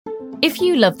If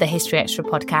you love the History Extra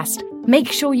podcast,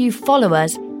 make sure you follow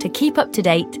us to keep up to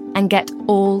date and get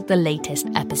all the latest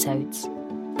episodes.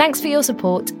 Thanks for your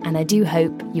support, and I do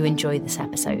hope you enjoy this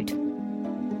episode.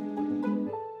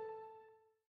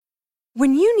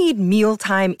 When you need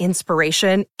mealtime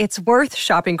inspiration, it's worth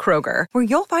shopping Kroger, where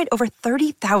you'll find over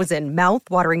 30,000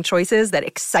 mouth-watering choices that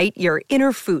excite your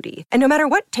inner foodie. And no matter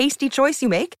what tasty choice you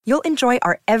make, you'll enjoy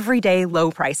our everyday low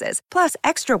prices, plus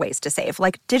extra ways to save,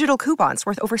 like digital coupons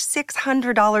worth over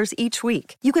 $600 each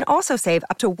week. You can also save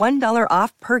up to $1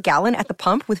 off per gallon at the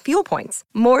pump with fuel points.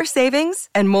 More savings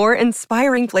and more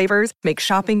inspiring flavors make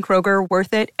shopping Kroger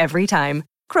worth it every time.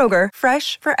 Kroger,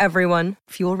 fresh for everyone.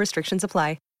 Fuel restrictions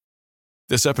apply.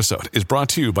 This episode is brought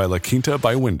to you by La Quinta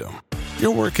by Wyndham.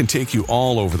 Your work can take you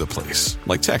all over the place,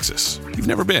 like Texas. You've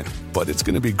never been, but it's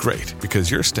going to be great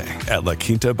because you're staying at La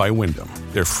Quinta by Wyndham.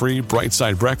 Their free Bright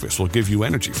Side breakfast will give you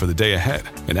energy for the day ahead.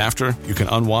 And after, you can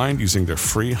unwind using their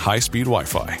free high-speed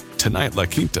Wi-Fi. Tonight, La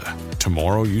Quinta.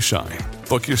 Tomorrow, you shine.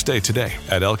 Book your stay today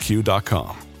at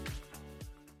lq.com.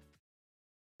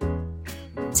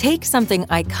 Take something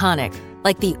iconic,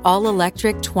 like the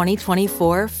all-electric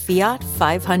 2024 Fiat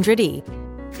 500e.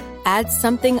 Add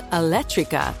something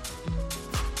electrica.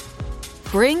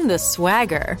 Bring the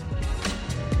swagger.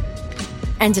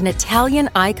 And an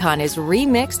Italian icon is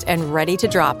remixed and ready to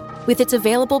drop with its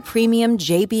available premium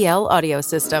JBL audio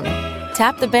system.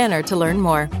 Tap the banner to learn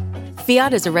more.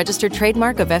 Fiat is a registered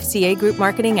trademark of FCA Group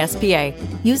Marketing S.p.A.,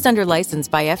 used under license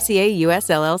by FCA US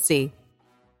LLC.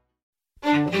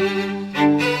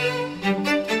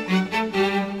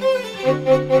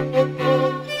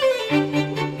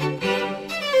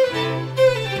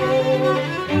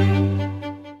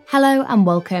 Hello and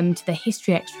welcome to the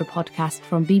History Extra podcast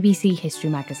from BBC History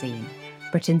Magazine,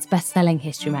 Britain's best-selling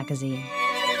history magazine.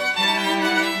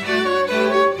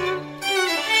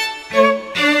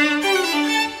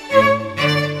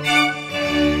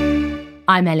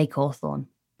 I'm Ellie Cawthorne.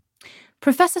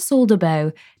 Professor Saul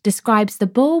Debow describes the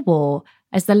Boer War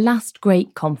as the last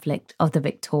great conflict of the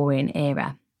Victorian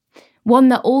era, one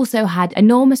that also had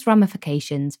enormous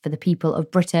ramifications for the people of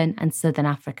Britain and Southern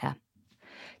Africa.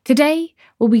 Today,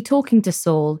 we'll be talking to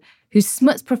Saul, who's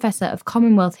Smuts Professor of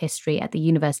Commonwealth History at the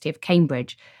University of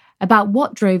Cambridge, about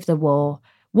what drove the war,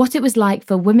 what it was like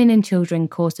for women and children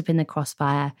caught up in the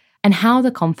crossfire, and how the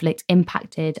conflict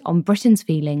impacted on Britain's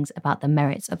feelings about the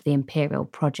merits of the imperial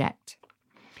project.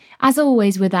 As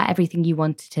always with our Everything You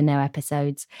Wanted to Know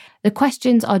episodes, the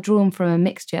questions are drawn from a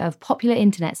mixture of popular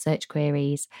internet search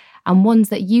queries and ones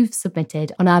that you've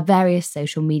submitted on our various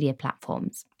social media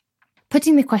platforms.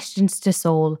 Putting the questions to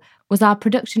Saul was our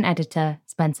production editor,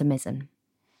 Spencer Mizzen.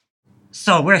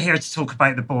 So we're here to talk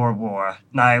about the Boer War.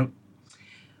 Now,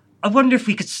 I wonder if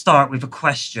we could start with a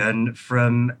question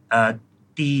from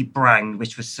D. Brown,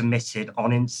 which was submitted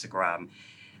on Instagram.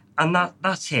 And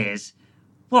that is,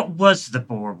 what was the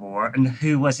Boer War and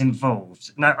who was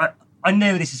involved? Now, I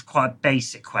know this is quite a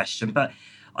basic question, but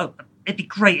it'd be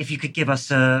great if you could give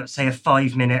us a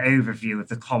 5-minute overview of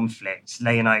the conflict,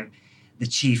 laying out the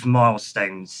chief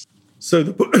milestones. So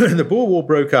the Boer War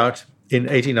broke out in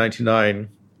 1899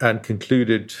 and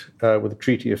concluded with the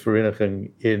Treaty of Vereniging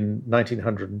in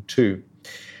 1902.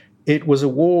 It was a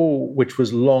war which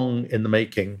was long in the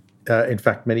making. In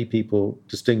fact, many people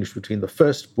distinguish between the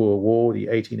First Boer War, the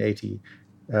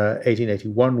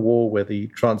 1881 war, where the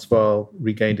Transvaal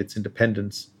regained its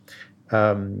independence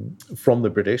from the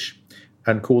British,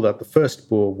 and call that the First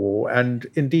Boer War. And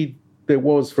indeed, there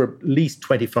was for at least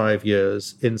 25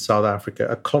 years in South Africa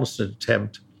a constant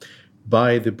attempt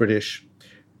by the British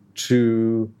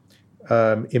to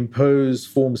impose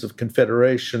forms of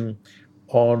confederation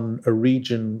on a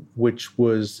region which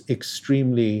was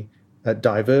extremely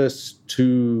diverse,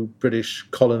 two British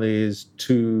colonies,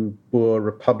 two Boer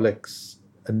republics,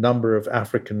 a number of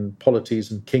African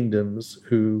polities and kingdoms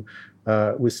who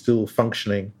were still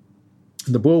functioning.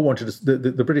 The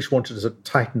British wanted to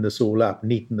tighten this all up,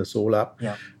 neaten this all up,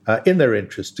 in their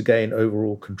interest to gain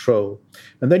overall control.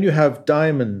 And then you have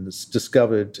diamonds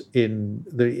discovered in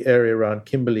the area around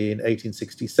Kimberley in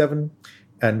 1867,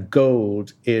 and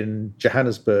gold in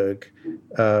Johannesburg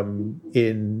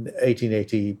in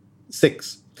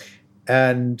 1886.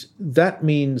 And that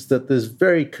means that this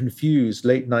very confused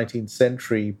late 19th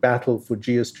century battle for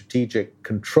geostrategic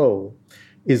control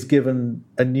is given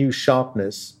a new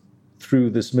sharpness through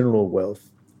this mineral wealth.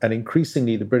 And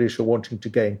increasingly, the British are wanting to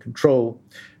gain control.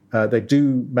 They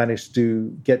do manage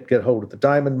to get hold of the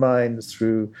diamond mines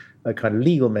through kind of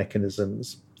legal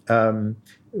mechanisms,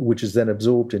 which is then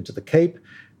absorbed into the Cape.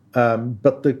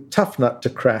 But the tough nut to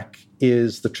crack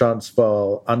is the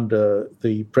Transvaal under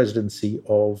the presidency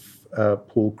of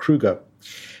Paul Kruger.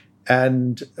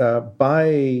 And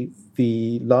by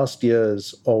the last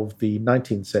years of the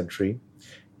 19th century,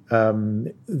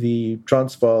 the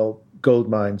Transvaal gold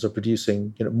mines are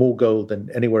producing more gold than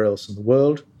anywhere else in the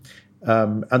world.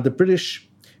 And the British,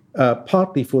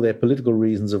 partly for their political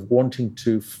reasons of wanting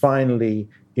to finally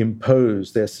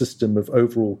impose their system of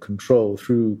overall control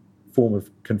through form of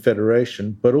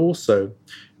confederation, but also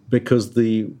because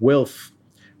the wealth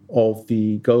of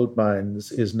the gold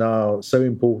mines is now so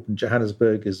important.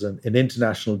 Johannesburg is an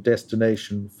international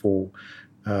destination for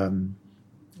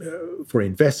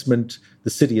investment. The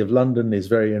City of London is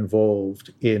very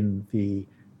involved in the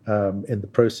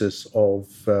process of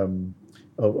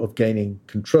gaining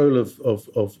control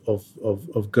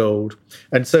of gold,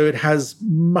 and so it has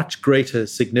much greater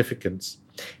significance.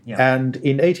 Yeah. And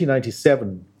in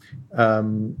 1897,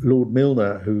 Lord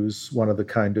Milner, who's one of the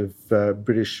kind of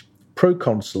British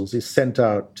proconsuls, is sent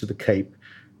out to the Cape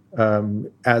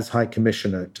as High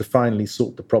Commissioner to finally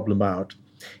sort the problem out.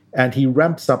 And he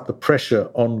ramps up the pressure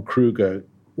on Kruger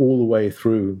all the way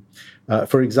through.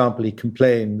 For example, he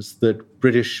complains that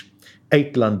British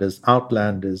outlanders,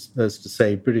 as to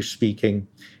say, British-speaking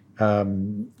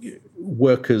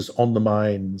workers on the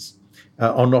mines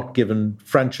are not given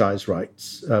franchise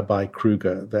rights by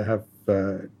Kruger. They have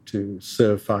to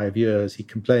serve 5 years. He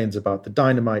complains about the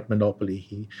dynamite monopoly.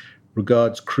 He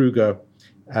regards Kruger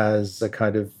as a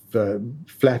kind of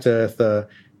flat earther,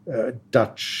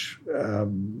 Dutch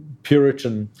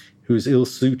Puritan who's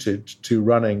ill-suited to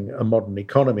running a modern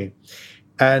economy.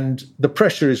 And the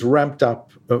pressure is ramped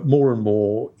up more and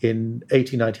more in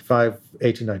 1895,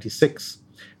 1896.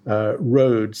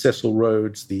 Cecil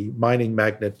Rhodes, the mining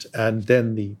magnate, and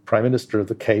then the Prime Minister of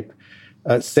the Cape,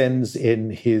 sends in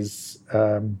his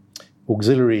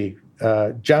auxiliary,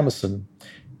 Jameson,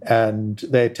 and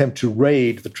they attempt to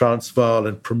raid the Transvaal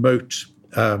and promote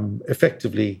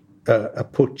effectively a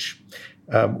putsch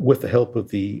with the help of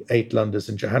the Uitlanders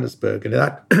in Johannesburg, and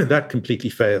that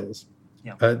completely fails.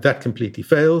 Yeah. That completely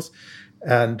fails,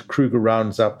 and Kruger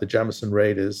rounds up the Jameson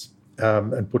raiders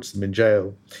and puts them in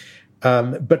jail.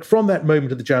 But from that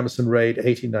moment of the Jameson raid,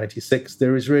 1896,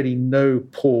 there is really no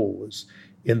pause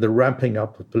in the ramping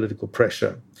up of political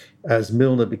pressure as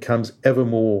Milner becomes ever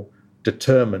more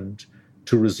determined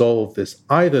to resolve this,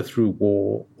 either through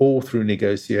war or through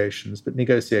negotiations. But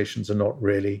negotiations are not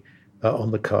really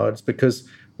on the cards, because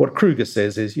what Kruger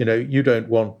says is,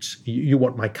 you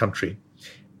want my country.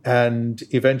 And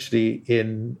eventually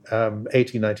in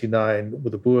 1899,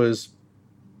 with the Boers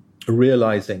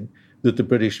realizing that the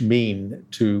British mean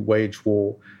to wage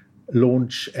war,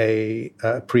 launch a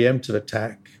preemptive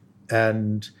attack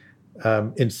and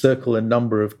encircle a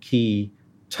number of key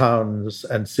towns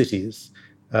and cities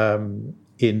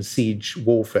in siege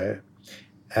warfare.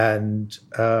 And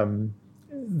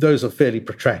those are fairly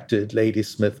protracted: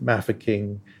 Ladysmith,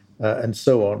 Mafeking, and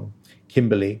so on,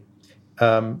 Kimberley.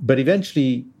 But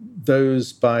eventually,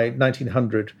 those by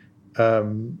 1900,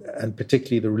 and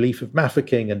particularly the relief of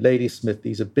Mafeking and Ladysmith,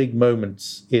 these are big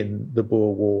moments in the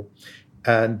Boer War.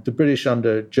 And the British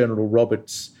under General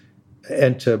Roberts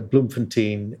enter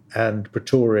Bloemfontein and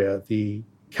Pretoria, the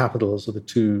capitals of the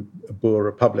two Boer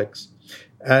republics.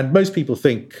 And most people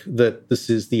think that this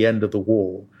is the end of the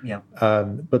war. Yeah.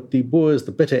 But the Boers,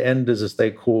 the bitter enders as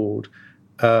they're called,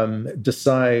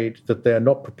 decide that they are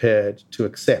not prepared to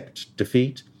accept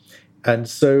defeat. And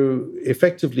so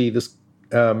effectively this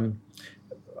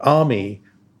army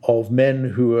of men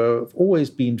who have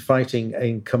always been fighting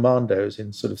in commandos,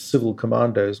 in sort of civil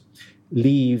commandos,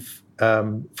 leave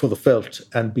for the veldt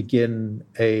and begin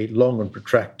a long and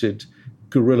protracted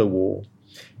guerrilla war.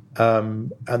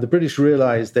 And the British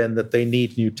realize then that they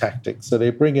need new tactics. So they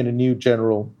bring in a new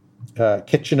general,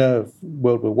 Kitchener of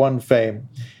World War I fame,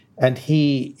 and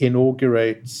he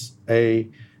inaugurates a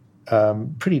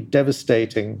pretty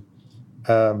devastating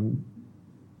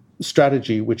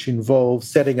strategy, which involves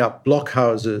setting up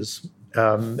blockhouses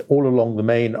all along the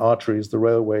main arteries, the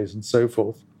railways, and so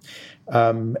forth,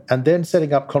 and then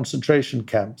setting up concentration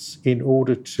camps in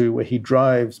order to, where he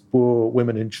drives Boer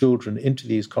women and children into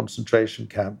these concentration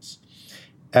camps.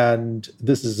 And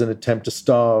this is an attempt to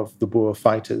starve the Boer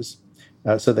fighters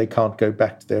so they can't go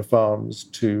back to their farms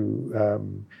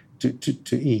to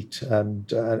eat and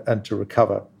to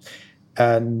recover.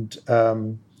 And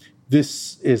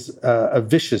this is a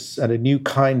vicious and a new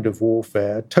kind of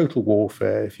warfare, total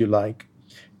warfare, if you like,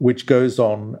 which goes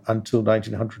on until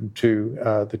 1902,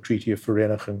 the Treaty of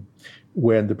Vereniging,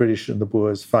 when the British and the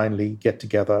Boers finally get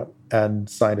together and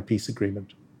sign a peace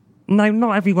agreement. Now,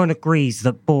 not everyone agrees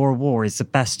that Boer War is the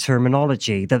best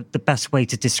terminology, the best way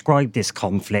to describe this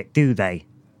conflict, do they?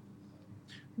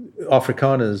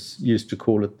 Afrikaners used to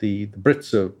call it the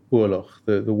Britse Oorlog,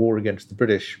 the war against the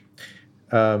British.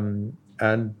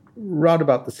 And round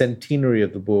about the centenary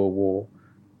of the Boer War,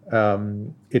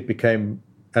 it became,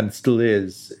 and still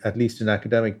is, at least in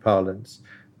academic parlance,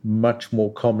 much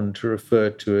more common to refer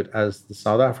to it as the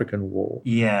South African War.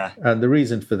 Yeah. And the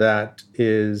reason for that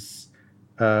is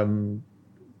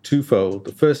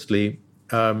twofold. Firstly,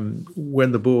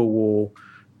 when the Boer War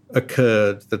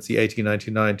occurred, that's the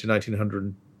 1899 to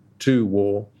 1902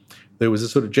 war, there was a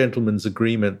sort of gentleman's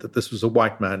agreement that this was a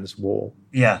white man's war.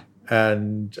 Yeah.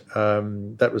 And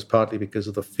that was partly because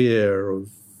of the fear of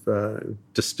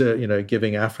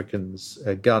giving Africans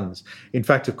guns. In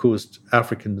fact, of course,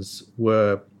 Africans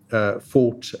were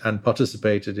fought and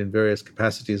participated in various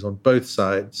capacities on both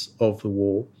sides of the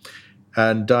war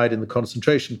and died in the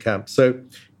concentration camps. So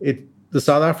the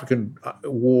South African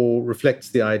War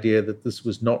reflects the idea that this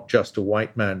was not just a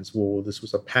white man's war, this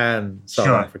was a pan-South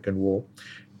African war.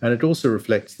 And it also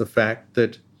reflects the fact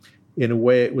that, in a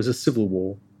way, it was a civil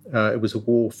war. It was a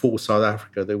war for South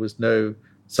Africa. There was no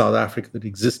South Africa that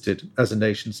existed as a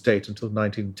nation state until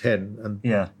 1910.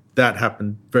 And that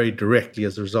happened very directly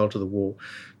as a result of the war.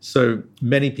 So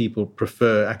many people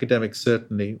prefer, academics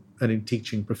certainly, and in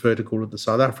teaching, prefer to call it the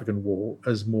South African War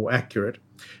as more accurate.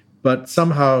 But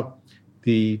somehow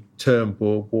the term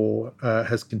Boer War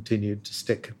has continued to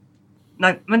stick.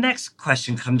 Now, my next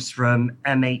question comes from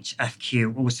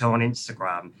MHFQ, also on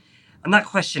Instagram. And that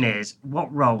question is,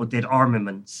 what role did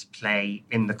armaments play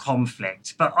in the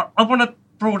conflict? But I want to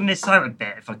broaden this out a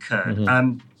bit, if I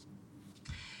could,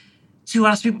 to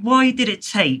ask me, why did it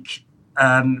take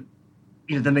the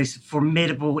most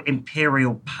formidable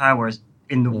imperial powers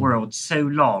in the world so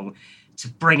long to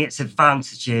bring its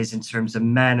advantages in terms of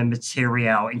men and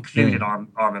material, including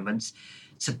armaments,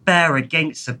 to bear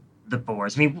against the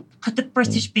Boers? I mean, could the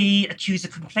British be accused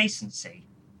of complacency?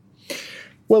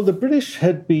 Well, the British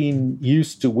had been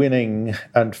used to winning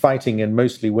and fighting and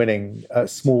mostly winning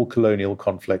small colonial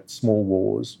conflicts, small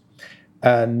wars.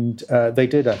 And they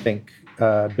did, I think,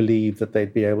 believe that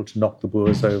they'd be able to knock the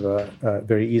Boers over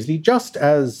very easily, just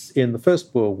as in the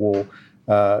First Boer War,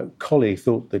 Colley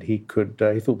thought that he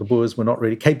thought the Boers were not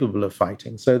really capable of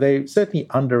fighting. So they certainly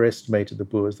underestimated the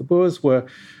Boers. The Boers were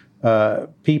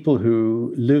people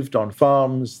who lived on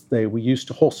farms. They were used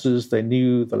to horses. They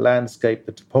knew the landscape,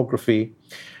 the topography.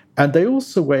 And they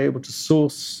also were able to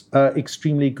source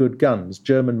extremely good guns,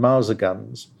 German Mauser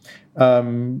guns,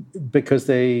 because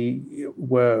they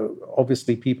were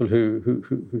obviously people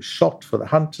who shot for the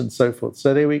hunt and so forth.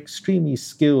 So they were extremely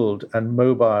skilled and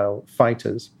mobile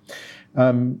fighters.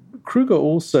 Kruger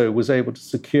also was able to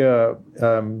secure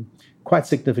quite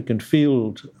significant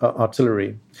field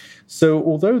artillery. So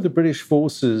although the British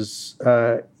forces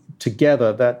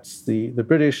together, that's the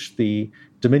British, the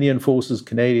Dominion forces,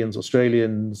 Canadians,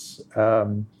 Australians,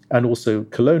 and also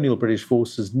colonial British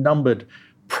forces, numbered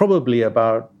probably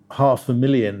about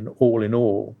 500,000 all in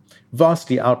all,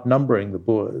 vastly outnumbering the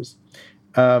Boers.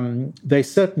 They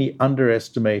certainly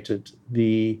underestimated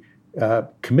the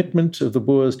commitment of the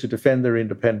Boers to defend their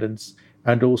independence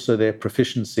and also their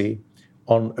proficiency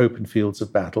on open fields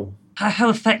of battle. How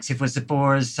effective was the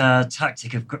Boers'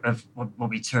 tactic of what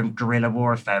we term guerrilla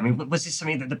warfare? I mean, was this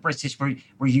something that the British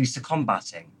were used to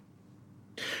combating?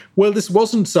 Well, this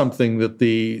wasn't something that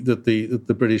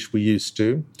the British were used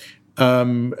to.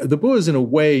 The Boers, in a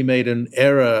way, made an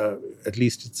error, at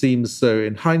least it seems so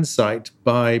in hindsight,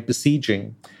 by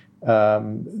besieging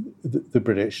the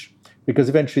British, because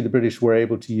eventually the British were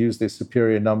able to use their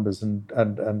superior numbers and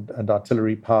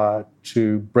artillery power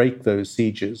to break those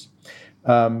sieges.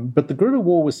 But the guerrilla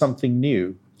war was something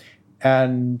new,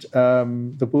 and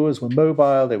the Boers were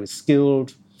mobile, they were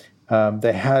skilled,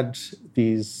 they had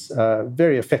these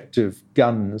very effective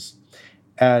guns,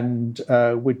 and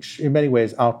which in many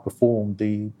ways outperformed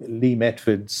the Lee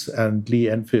Metfords and Lee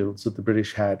Enfields that the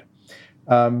British had.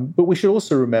 But we should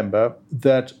also remember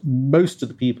that most of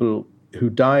the people who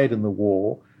died in the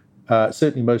war,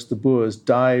 certainly most of the Boers,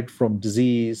 died from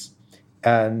disease,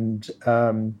 and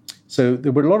so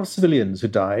there were a lot of civilians who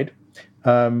died,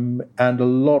 and a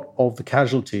lot of the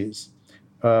casualties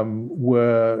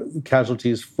were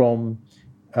casualties from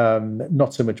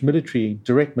not so much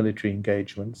direct military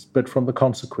engagements, but from the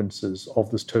consequences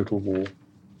of this total war.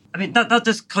 I mean, that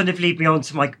does kind of lead me on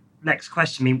to my next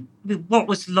question. I mean, what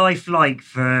was life like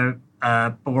for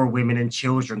Boer women and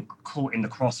children caught in the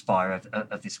crossfire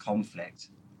of this conflict?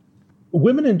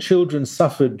 Women and children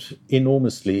suffered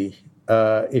enormously.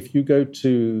 If you go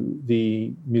to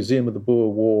the Museum of the Boer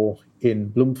War in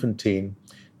Bloemfontein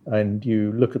and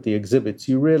you look at the exhibits,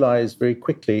 you realize very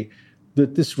quickly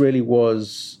that this really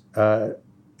was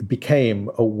became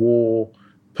a war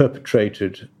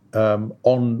perpetrated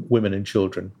on women and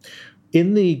children.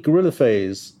 In the guerrilla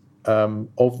phase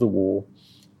of the war,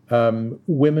 Boer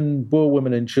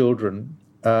women and children,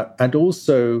 and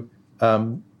also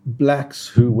blacks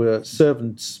who were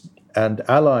servants and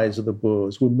allies of the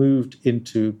Boers, were moved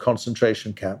into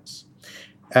concentration camps.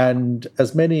 And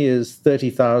as many as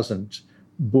 30,000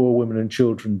 Boer women and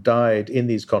children died in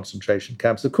these concentration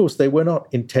camps. Of course, they were not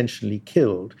intentionally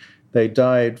killed. They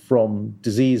died from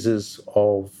diseases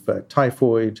of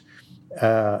typhoid,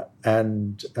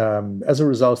 and as a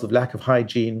result of lack of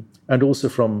hygiene and also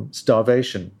from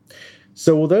starvation.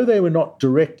 So although they were not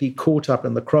directly caught up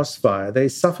in the crossfire, they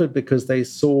suffered because they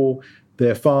saw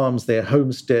their farms, their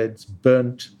homesteads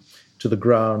burnt to the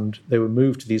ground. They were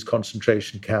moved to these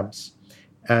concentration camps,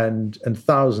 and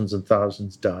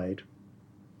thousands died.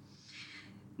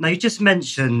 Now, you just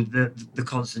mentioned the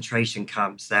concentration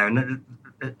camps there, and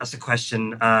that's a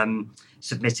question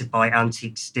submitted by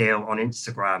Antique Steel on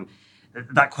Instagram.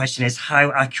 That question is,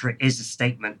 how accurate is the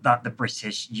statement that the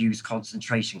British used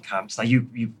concentration camps? Now,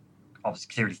 you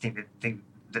obviously clearly think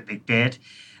that they did.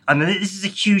 I mean, this is a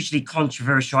hugely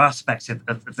controversial aspect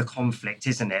of the conflict,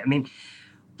 isn't it? I mean,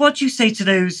 what do you say to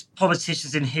those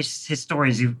politicians and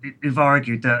historians who've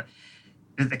argued that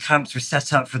the camps were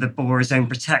set up for the Boers' own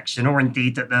protection, or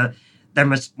indeed that their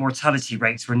mortality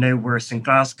rates were no worse in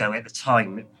Glasgow at the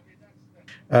time?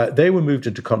 They were moved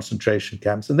into concentration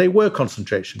camps, and they were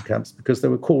concentration camps because they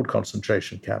were called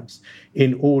concentration camps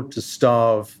in order to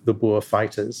starve the Boer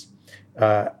fighters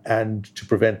and to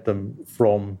prevent them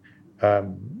from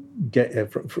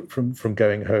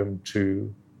going home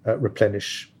to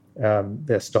replenish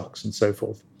their stocks and so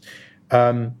forth.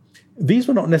 These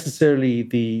were not necessarily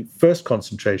the first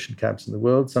concentration camps in the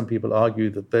world. Some people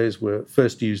argue that those were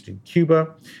first used in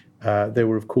Cuba. They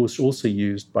were, of course, also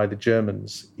used by the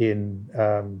Germans in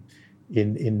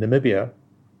Namibia.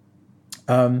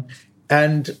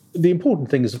 And the important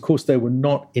thing is, of course, they were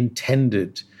not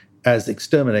intended as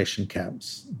extermination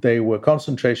camps. They were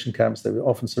concentration camps. They were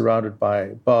often surrounded by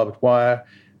barbed wire.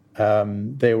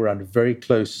 They were under very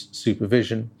close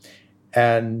supervision.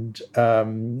 And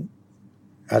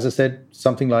as I said,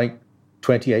 something like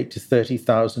 28 to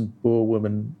 30,000 Boer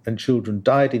women and children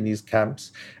died in these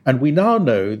camps. And we now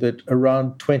know that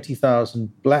around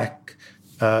 20,000 black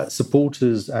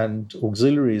supporters and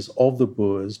auxiliaries of the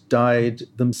Boers died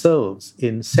themselves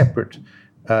in separate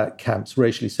camps,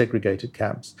 racially segregated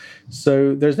camps.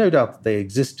 So there's no doubt that they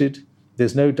existed.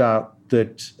 There's no doubt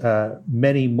that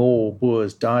many more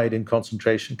Boers died in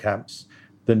concentration camps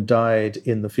than died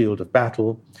in the field of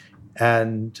battle.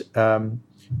 And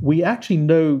we actually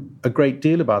know a great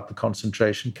deal about the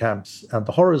concentration camps and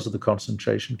the horrors of the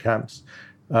concentration camps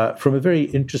from a very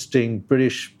interesting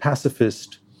British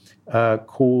pacifist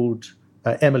called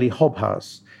Emily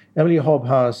Hobhouse. Emily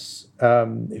Hobhouse,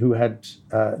 who had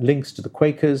links to the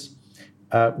Quakers,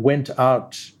 went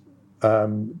out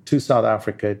to South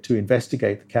Africa to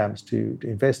investigate the camps, to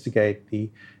investigate the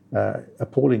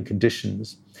appalling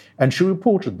conditions. And she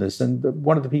reported this. And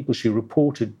one of the people she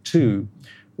reported to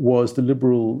was the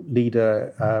Liberal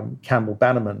leader, Campbell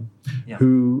Bannerman,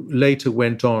 who later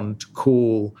went on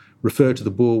to refer to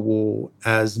the Boer War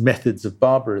as methods of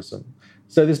barbarism.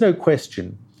 So there's no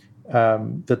question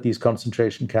that these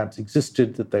concentration camps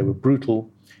existed, that they were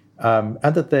brutal, and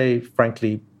that they,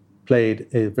 frankly, played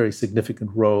a very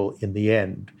significant role in the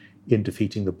end in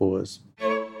defeating the Boers.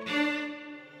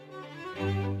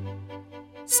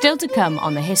 Still to come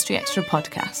on the History Extra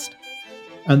podcast.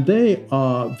 And they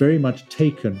are very much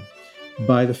taken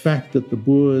by the fact that the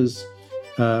Boers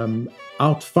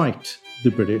outfight the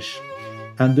British,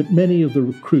 and that many of the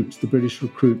recruits, the British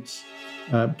recruits,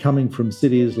 coming from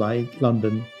cities like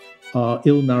London, are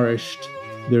ill-nourished.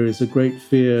 There is a great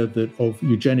fear of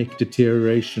eugenic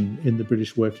deterioration in the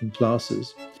British working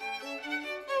classes.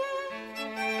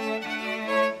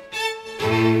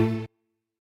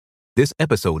 This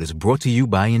episode is brought to you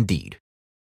by Indeed.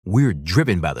 We're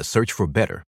driven by the search for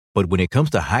better, but when it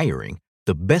comes to hiring,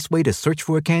 the best way to search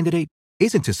for a candidate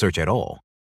isn't to search at all.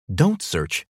 Don't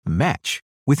search, match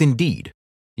with Indeed.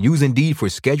 Use Indeed for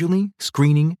scheduling,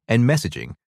 screening, and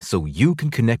messaging so you can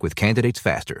connect with candidates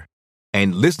faster.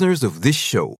 And listeners of this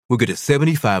show will get a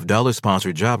 $75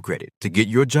 sponsored job credit to get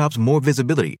your jobs more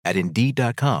visibility at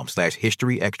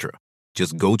Indeed.com/HistoryExtra.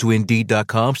 Just go to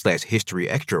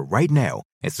Indeed.com/HistoryExtra right now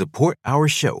and support our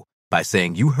show by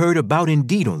saying you heard about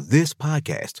Indeed on this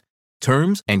podcast.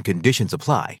 Terms and conditions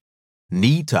apply.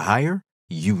 Need to hire?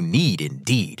 You need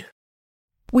Indeed.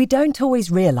 We don't always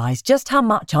realize just how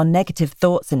much our negative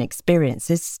thoughts and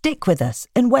experiences stick with us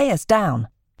and weigh us down.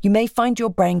 you may find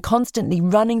your brain constantly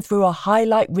running through a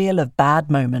highlight reel of bad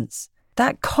moments.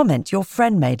 That comment your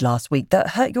friend made last week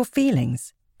that hurt your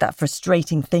feelings. That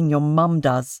frustrating thing your mum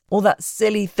does. Or that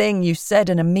silly thing you said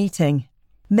in a meeting.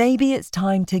 Maybe it's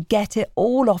time to get it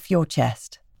all off your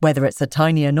chest. Whether it's a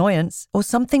tiny annoyance or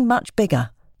something much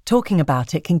bigger. Talking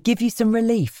about it can give you some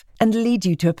relief and lead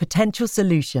you to a potential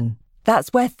solution.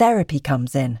 That's where therapy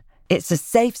comes in. It's a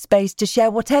safe space to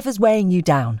share whatever's weighing you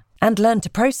down and learn to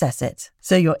process it,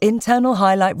 so your internal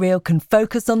highlight reel can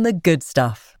focus on the good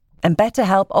stuff. And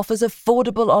BetterHelp offers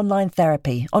affordable online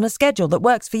therapy on a schedule that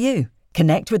works for you.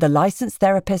 Connect with a licensed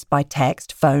therapist by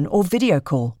text, phone, or video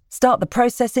call. Start the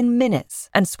process in minutes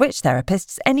and switch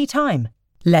therapists anytime.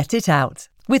 Let it out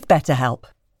with BetterHelp.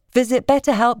 Visit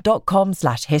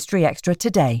betterhelp.com/historyextra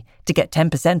today to get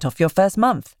 10% off your first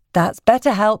month. That's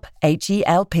BetterHelp,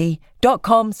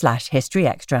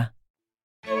 HELP.com/historyextra.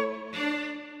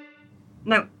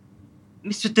 Now,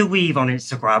 Mr. DeWeave on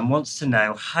Instagram wants to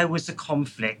know, how was the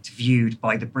conflict viewed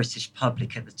by the British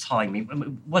public at the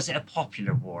time? Was it a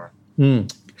popular war? Well,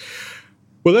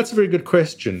 that's a very good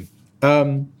question.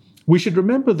 We should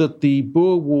remember that the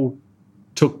Boer War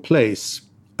took place.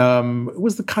 It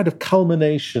was the kind of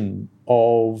culmination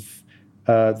of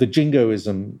the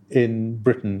jingoism in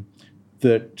Britain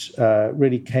that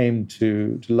really came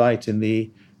to light in the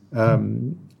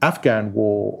Afghan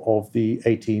War of the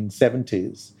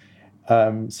 1870s.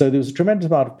 So there was a tremendous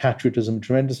amount of patriotism, a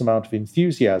tremendous amount of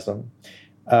enthusiasm,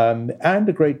 and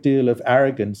a great deal of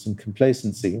arrogance and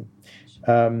complacency.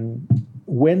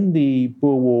 When the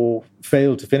Boer War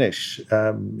failed to finish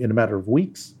in a matter of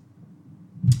weeks,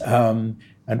 and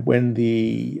when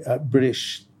the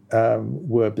British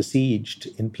were besieged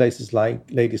in places like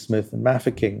Ladysmith and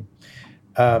Mafeking,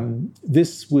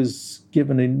 this was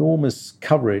given enormous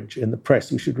coverage in the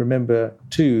press. We should remember,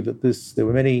 too, that there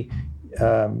were many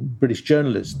British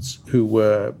journalists who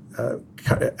were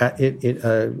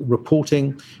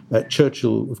reporting.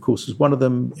 Churchill, of course, was one of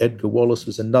them. Edgar Wallace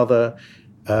was another.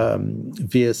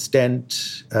 Vere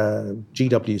Stent,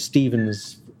 G.W.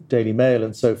 Stevens, Daily Mail,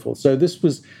 and so forth. So this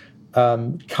was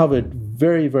covered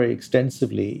very, very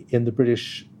extensively in the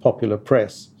British popular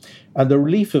press. And the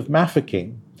relief of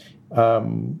Mafeking,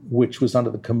 which was under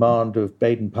the command of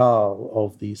Baden-Powell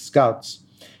of the Scouts,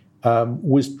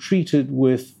 was treated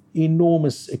with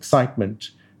enormous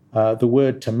excitement. The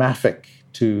word to mafek,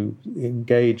 to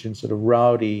engage in sort of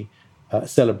rowdy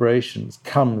celebrations,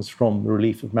 comes from the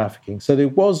relief of Mafeking. So there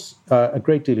was a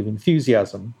great deal of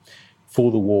enthusiasm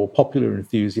for the war, popular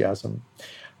enthusiasm.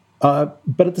 But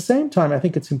at the same time, I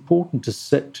think it's important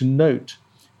to note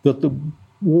that the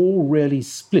war really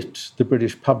split the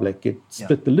British public. It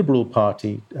split the Liberal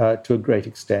Party to a great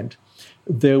extent.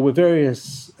 There were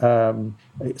various,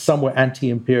 some were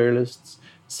anti-imperialists,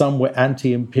 some were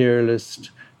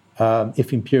anti-imperialist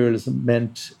if imperialism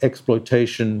meant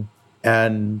exploitation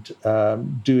and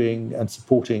doing and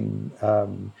supporting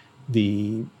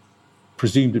the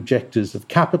presumed objectives of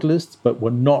capitalists, but were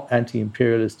not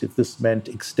anti-imperialist if this meant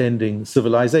extending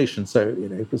civilization. So,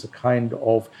 it was a kind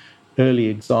of early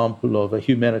example of a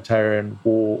humanitarian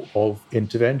war of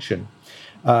intervention.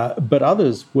 But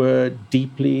others were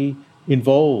deeply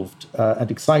involved and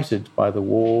excited by the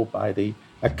war, by the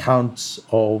accounts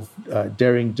of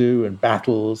daring do and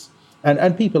battles,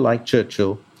 and people like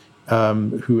Churchill,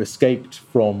 who escaped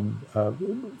from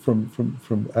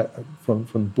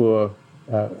Boer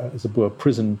as a Boer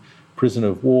prisoner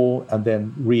of war, and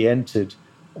then re-entered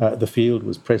the field,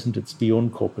 was present at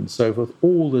Spionkorp and so forth.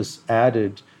 All this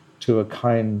added to a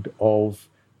kind of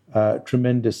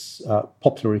tremendous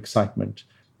popular excitement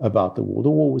about the war. The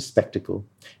war was spectacle.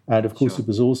 And of course, It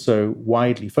was also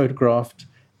widely photographed,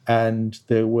 and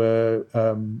there were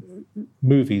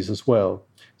movies as well.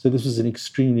 So this was an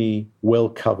extremely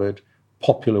well-covered,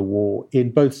 popular war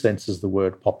in both senses of the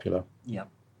word popular. Yeah.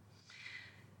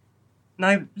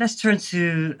 Now, let's turn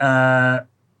to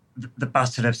the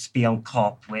Battle of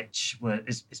Spionkorp, which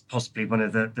is possibly one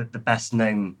of the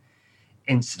best-known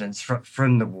incidents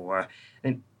from the war.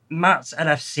 And Matt's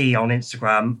LFC on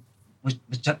Instagram was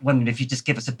just wondering if you just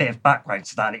give us a bit of background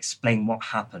to that and explain what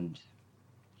happened.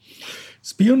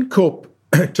 Spionkorp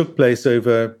took place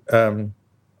over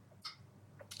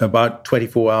about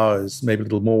 24 hours, maybe a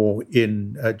little more,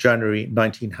 in January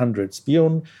 1900.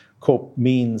 Spionkorp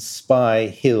means spy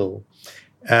hill,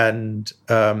 and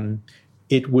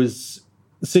it was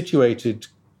situated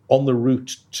on the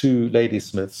route to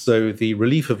Ladysmith. So the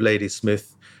relief of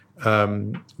Ladysmith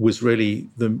was really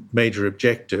the major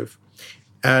objective.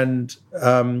 And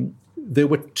there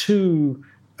were two,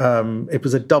 it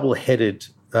was a double-headed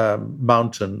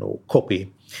mountain or kopje.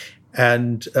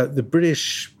 And the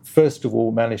British first of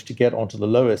all managed to get onto the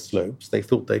lower slopes. They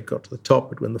thought they'd got to the top,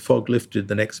 but when the fog lifted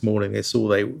the next morning, they saw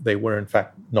they were in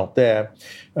fact not there.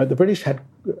 The British had,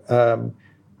 the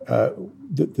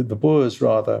Boers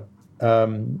rather,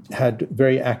 had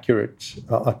very accurate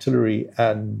artillery,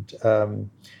 and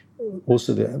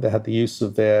also they had the use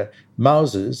of their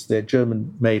Mausers, their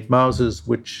German-made Mausers,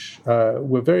 which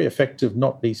were very effective,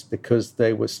 not least because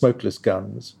they were smokeless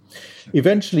guns.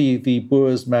 Eventually, the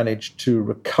Boers managed to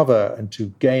recover and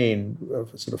to gain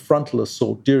a sort of frontal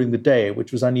assault during the day,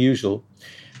 which was unusual,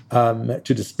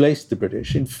 to displace the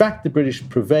British. In fact, the British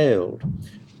prevailed,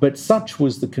 but such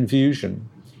was the confusion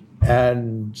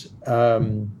and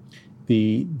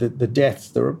the deaths.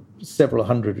 There were several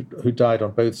hundred who died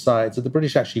on both sides, and the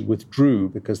British actually withdrew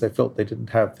because they felt they didn't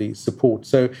have the support.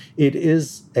 So it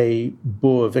is a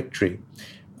Boer victory.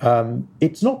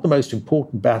 It's not the most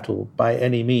important battle by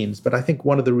any means, but I think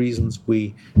one of the reasons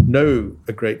we know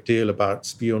a great deal about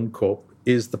Spionkop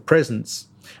is the presence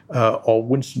of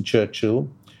Winston Churchill,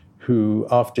 who,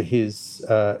 after his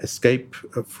escape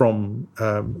from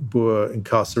Boer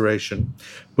incarceration,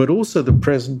 but also the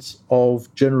presence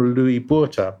of General Louis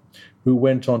Botha, who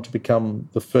went on to become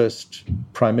the first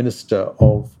Prime Minister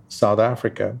of South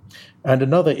Africa. And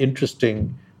another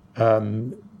interesting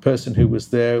person who was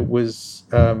there was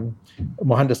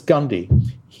Mohandas Gandhi.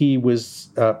 He was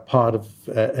part of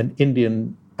an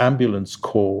Indian ambulance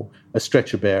corps, a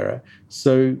stretcher bearer.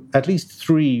 So at least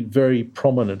three very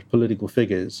prominent political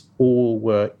figures all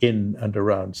were in and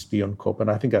around Spionkop. And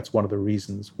I think that's one of the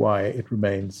reasons why it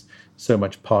remains so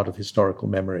much part of historical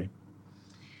memory.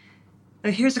 Now,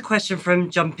 here's a question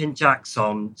from Jumpin' Jacks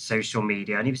on social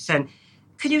media. And he was saying,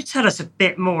 can you tell us a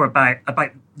bit more about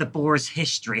the Boers'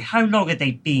 history? How long had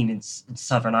they been in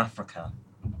southern Africa?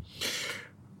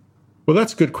 Well,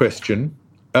 that's a good question.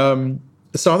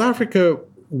 South Africa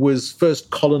was first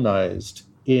colonized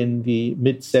in the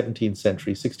mid-17th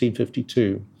century,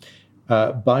 1652,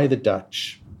 by the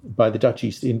Dutch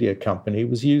East India Company. It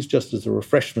was used just as a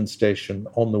refreshment station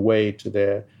on the way to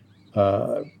their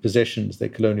possessions, their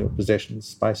colonial possessions,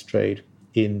 spice trade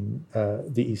in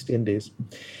the East Indies.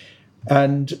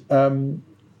 And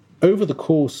over the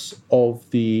course of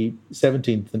the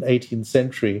 17th and 18th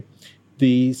century,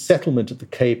 the settlement at the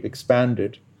Cape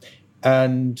expanded.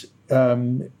 And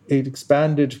it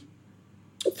expanded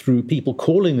through people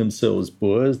calling themselves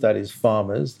Boers, that is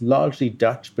farmers, largely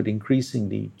Dutch, but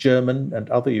increasingly German and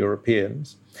other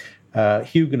Europeans. French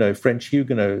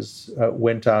Huguenots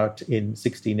went out in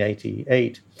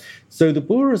 1688. So the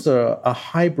Boers are a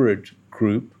hybrid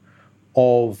group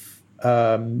of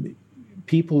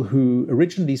people who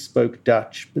originally spoke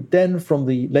Dutch, but then from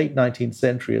the late 19th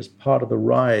century, as part of the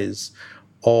rise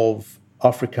of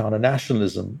Afrikaner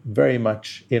nationalism, very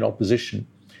much in opposition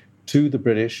to the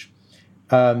British,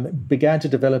 began to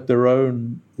develop their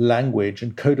own language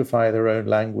and codify their own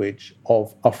language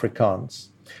of Afrikaans.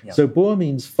 Yeah. So Boer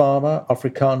means farmer,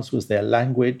 Afrikaans was their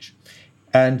language,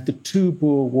 and the two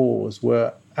Boer Wars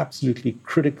were absolutely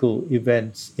critical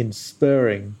events in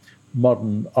spurring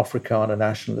modern Afrikaner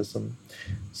nationalism.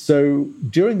 So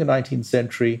during the 19th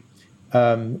century,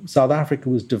 South Africa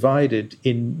was divided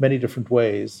in many different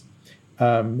ways.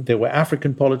 There were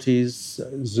African polities,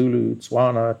 Zulu,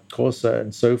 Tswana, Xhosa,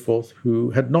 and so forth,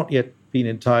 who had not yet been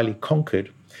entirely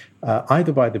conquered,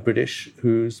 either by the British,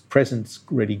 whose presence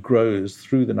really grows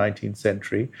through the 19th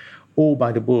century, or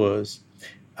by the Boers.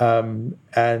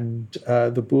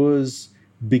 The Boers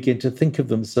begin to think of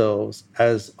themselves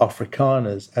as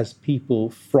Afrikaners, as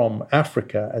people from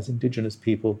Africa, as indigenous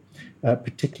people,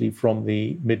 particularly from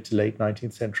the mid to late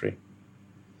 19th century.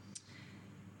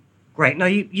 Great. Now,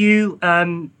 you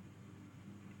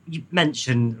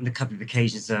mentioned on a couple of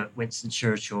occasions that Winston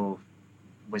Churchill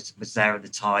was there at the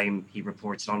time. He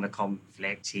reported on the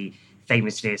conflict. He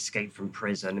famously escaped from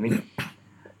prison. I mean,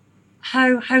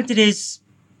 how did his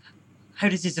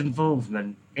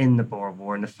involvement in the Boer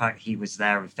War and the fact he was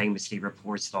there and famously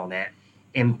reported on it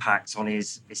impact on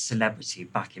his celebrity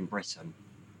back in Britain?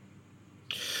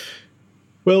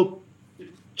 Well,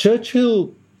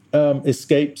 Churchill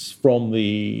escapes from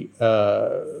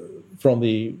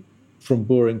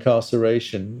Boer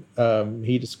incarceration.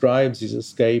 He describes his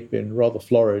escape in rather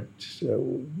florid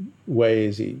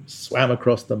ways. He swam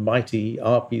across the mighty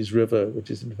Arpies River,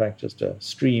 which is in fact just a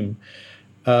stream.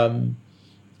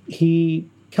 He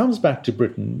comes back to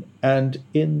Britain, and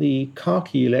in the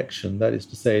Khaki election, that is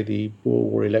to say the Boer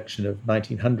War election of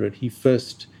 1900, he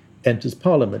first enters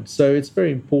Parliament. So it's a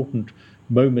very important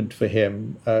moment for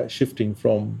him, shifting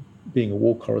from being a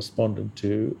war correspondent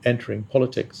to entering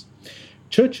politics.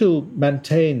 Churchill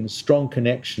maintains strong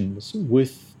connections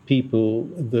with people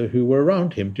who were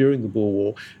around him during the Boer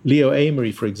War. Leo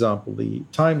Amery, for example, the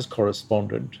Times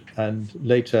correspondent and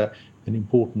later an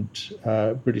important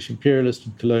British imperialist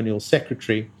and colonial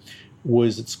secretary,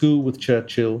 was at school with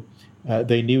Churchill.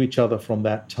 They knew each other from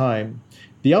that time.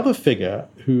 The other figure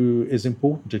who is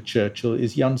important to Churchill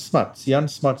is Jan Smuts. Jan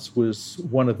Smuts was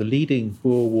one of the leading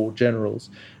Boer War generals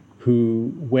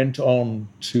who went on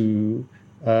to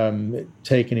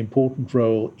take an important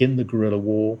role in the guerrilla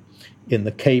war in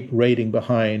the Cape, raiding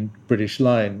behind British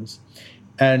lines.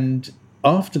 And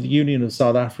after the Union of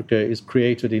South Africa is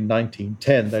created in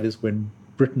 1910, that is when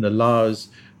Britain allows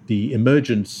the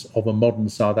emergence of a modern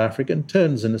South Africa and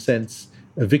turns, in a sense,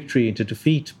 a victory into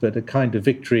defeat, but a kind of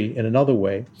victory in another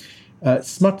way.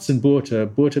 Smuts and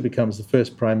Botha becomes the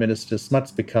first prime minister,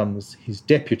 Smuts becomes his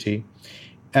deputy,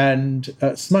 and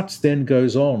Smuts then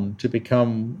goes on to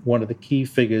become one of the key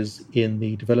figures in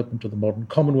the development of the modern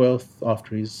Commonwealth.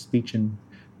 After his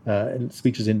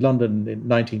speeches in London in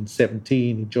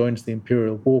 1917, he joins the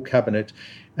Imperial War Cabinet,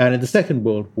 and in the Second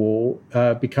World War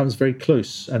becomes very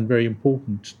close and very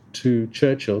important to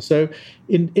Churchill. So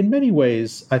in many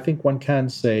ways, I think one can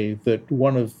say that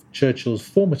one of Churchill's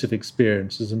formative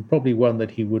experiences, and probably one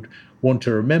that he would want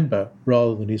to remember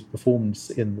rather than his performance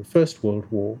in the First World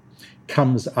War,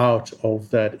 comes out of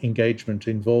that engagement,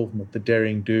 involvement, the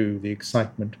daring do, the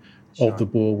excitement of the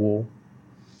Boer War.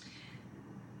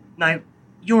 Now,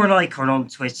 you're an icon on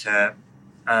Twitter.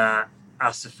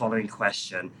 Asked the following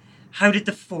question. How did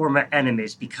the former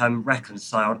enemies become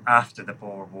reconciled after the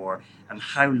Boer War, and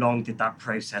how long did that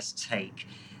process take?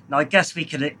 Now, I guess we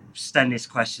could extend this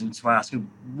question to ask,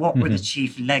 what were the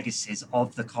chief legacies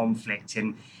of the conflict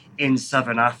in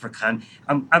Southern Africa,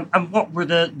 and what were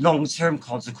the long-term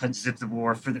consequences of the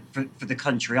war for the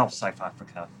country of South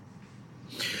Africa?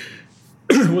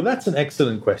 Well, that's an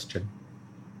excellent question.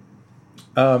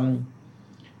 The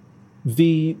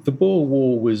Boer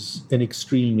War was an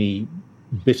extremely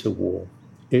bitter war.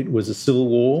 It was a civil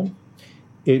war.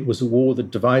 It was a war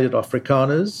that divided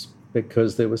Afrikaners,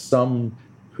 because there were some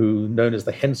who, known as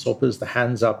the Hensoppers, the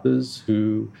hands-uppers,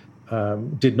 who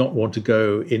did not want to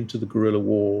go into the guerrilla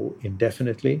war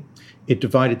indefinitely. It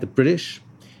divided the British,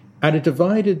 and it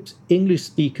divided English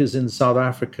speakers in South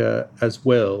Africa as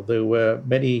well. There were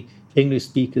many English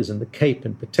speakers in the Cape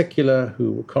in particular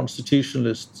who were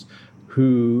constitutionalists,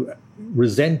 who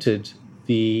resented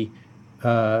the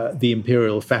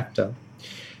imperial factor.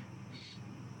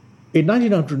 In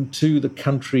 1902, the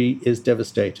country is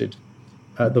devastated.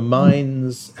 The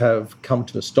mines have come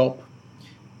to a stop.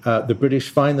 The British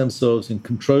find themselves in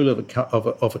control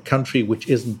of a country which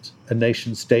isn't a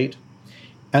nation state.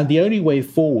 And the only way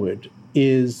forward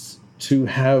is to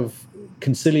have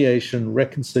conciliation,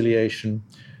 reconciliation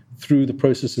through the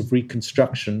process of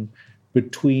reconstruction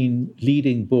between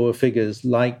leading Boer figures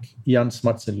like Jan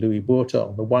Smuts and Louis Botha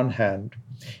on the one hand,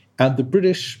 and the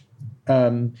British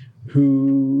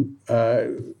who,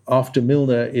 after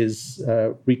Milner is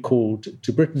recalled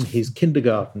to Britain, his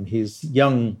kindergarten, his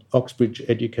young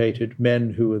Oxbridge-educated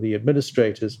men who are the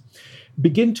administrators,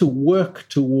 begin to work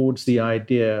towards the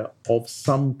idea of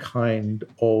some kind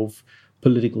of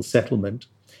political settlement.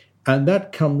 And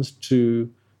that comes to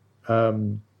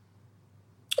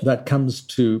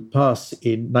pass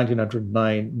in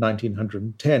 1909,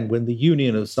 1910, when the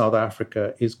Union of South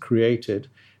Africa is created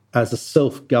as a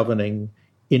self-governing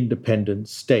independent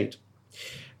state.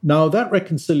 Now, that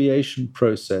reconciliation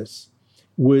process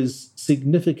was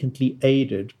significantly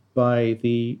aided by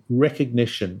the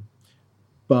recognition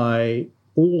by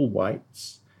all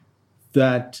whites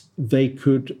that they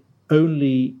could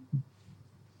only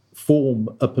form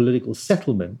a political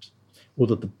settlement, or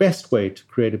that the best way to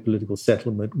create a political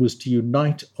settlement was to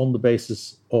unite on the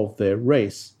basis of their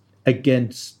race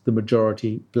against the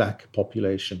majority black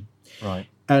population. Right.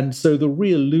 And so the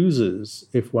real losers,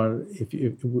 if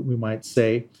we might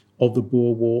say, of the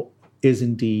Boer War is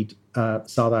indeed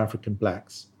South African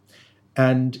blacks.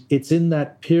 And it's in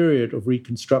that period of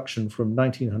reconstruction from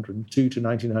 1902 to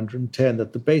 1910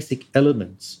 that the basic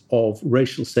elements of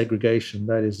racial segregation,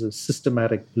 that is a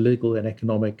systematic political and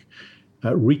economic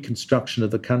reconstruction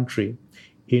of the country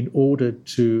in order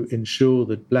to ensure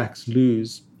that blacks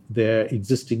lose their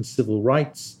existing civil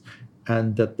rights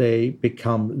and that they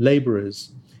become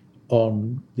laborers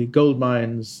on the gold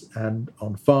mines and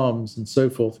on farms and so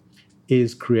forth,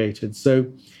 is created. So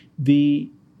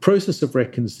the process of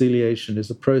reconciliation is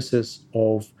a process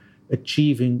of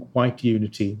achieving white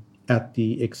unity at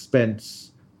the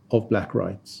expense of black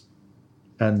rights.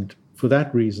 And for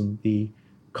that reason, the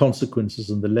consequences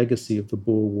and the legacy of the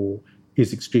Boer War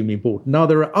is extremely important. Now,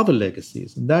 there are other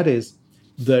legacies, and that is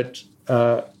that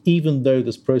even though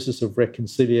this process of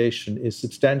reconciliation is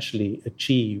substantially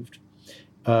achieved,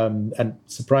 and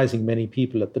surprising many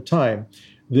people at the time,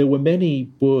 there were many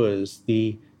Boers,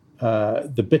 the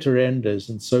bitter enders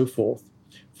and so forth,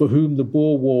 for whom the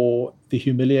Boer War, the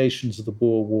humiliations of the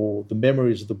Boer War, the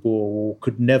memories of the Boer War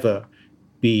could never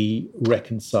be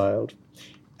reconciled.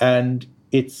 And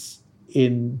it's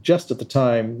just at the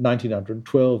time,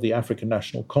 1912, the African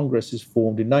National Congress is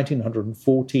formed. In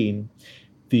 1914,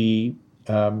 the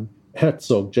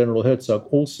General Herzog,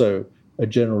 also a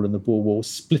general in the Boer War,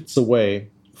 splits away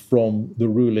from the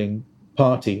ruling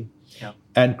party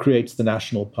and creates the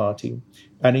National Party.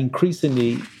 And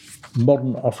increasingly,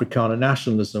 modern Afrikaner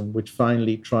nationalism, which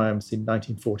finally triumphs in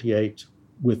 1948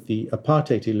 with the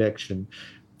apartheid election,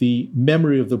 the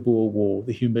memory of the Boer War,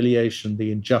 the humiliation,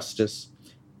 the injustice,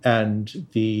 and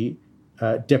the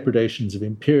depredations of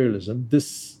imperialism,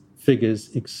 this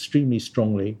figures extremely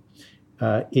strongly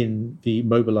in the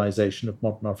mobilization of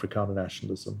modern Afrikaner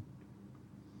nationalism.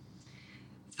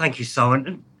 Thank you,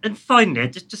 Simon. And finally,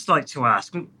 I'd just like to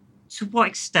ask, to what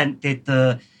extent did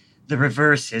the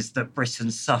reverses that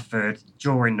Britain suffered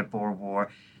during the Boer War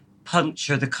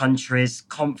puncture the country's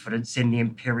confidence in the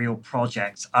imperial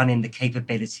project and in the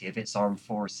capability of its armed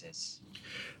forces?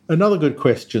 Another good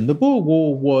question. The Boer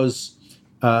War was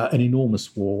an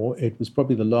enormous war. It was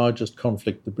probably the largest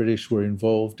conflict the British were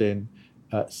involved in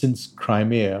since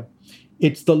Crimea.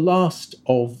 It's the last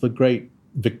of the great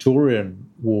Victorian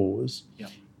wars.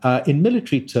 In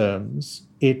military terms,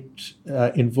 it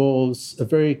involves a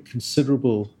very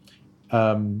considerable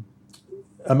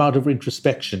amount of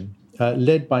introspection,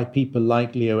 led by people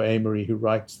like Leo Amery, who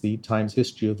writes the Times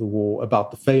history of the war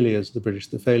about the failures of the British,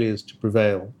 the failures to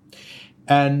prevail.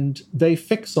 And they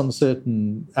fix on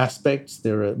certain aspects.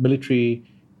 There are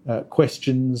military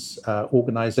questions,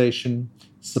 organization,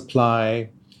 supply,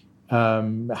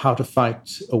 how to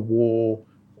fight a war,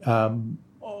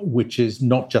 which is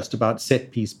not just about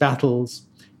set-piece battles,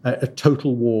 a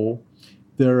total war.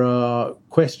 There are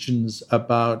questions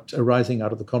about arising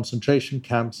out of the concentration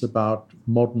camps, about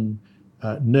modern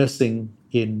nursing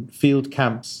in field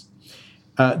camps.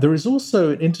 There is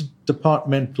also an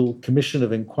interdepartmental commission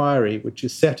of inquiry, which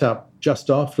is set up just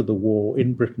after the war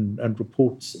in Britain and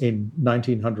reports in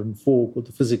 1904, called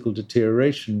the Physical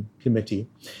Deterioration Committee.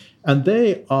 And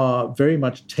they are very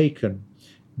much taken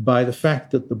by the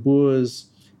fact that the Boers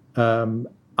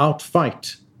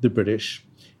outfight the British,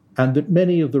 and that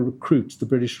many of the recruits, the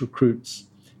British recruits,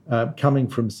 coming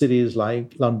from cities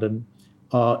like London,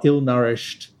 are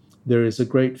ill-nourished. There is a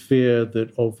great fear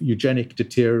of eugenic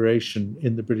deterioration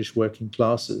in the British working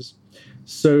classes.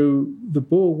 So the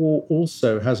Boer War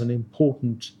also has an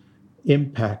important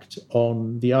impact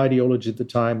on the ideology at the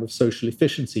time of social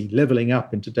efficiency, levelling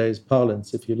up in today's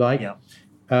parlance, if you like,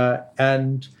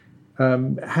 and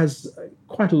has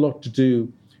quite a lot to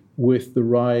do with the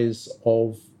rise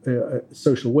of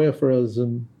social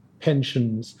welfareism,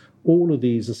 pensions. All of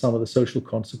these are some of the social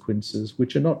consequences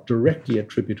which are not directly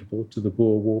attributable to the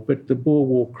Boer War, but the Boer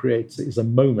War is a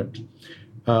moment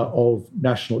of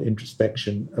national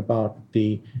introspection about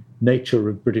the nature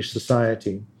of British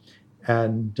society.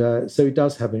 And so it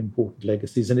does have important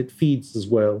legacies, and it feeds as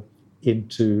well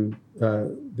into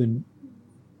the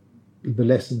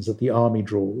lessons that the army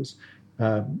draws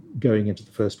going into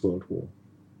the First World War.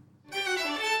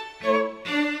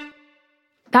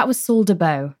 That was Saul de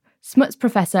Boer, Smuts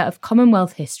Professor of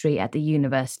Commonwealth History at the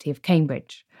University of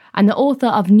Cambridge, and the author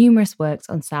of numerous works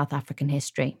on South African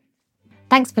history.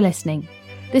 Thanks for listening.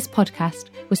 This podcast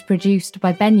was produced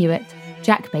by Ben Hewitt,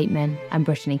 Jack Bateman, and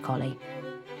Brittany Colley.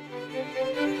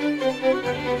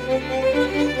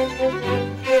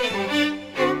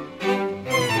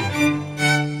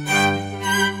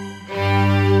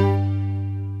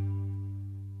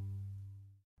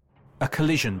 A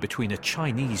collision between a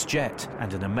Chinese jet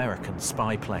and an American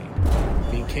spy plane.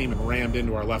 He came and rammed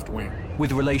into our left wing.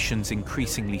 With relations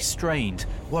increasingly strained,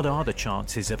 what are the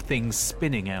chances of things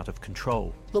spinning out of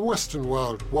control? The Western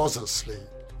world was asleep.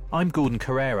 I'm Gordon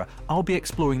Carrera. I'll be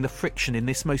exploring the friction in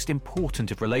this most important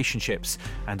of relationships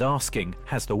and asking,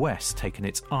 has the West taken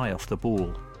its eye off the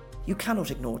ball? You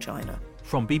cannot ignore China.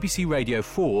 From BBC Radio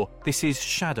 4, this is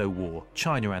Shadow War,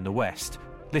 China and the West.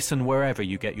 Listen wherever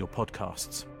you get your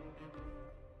podcasts.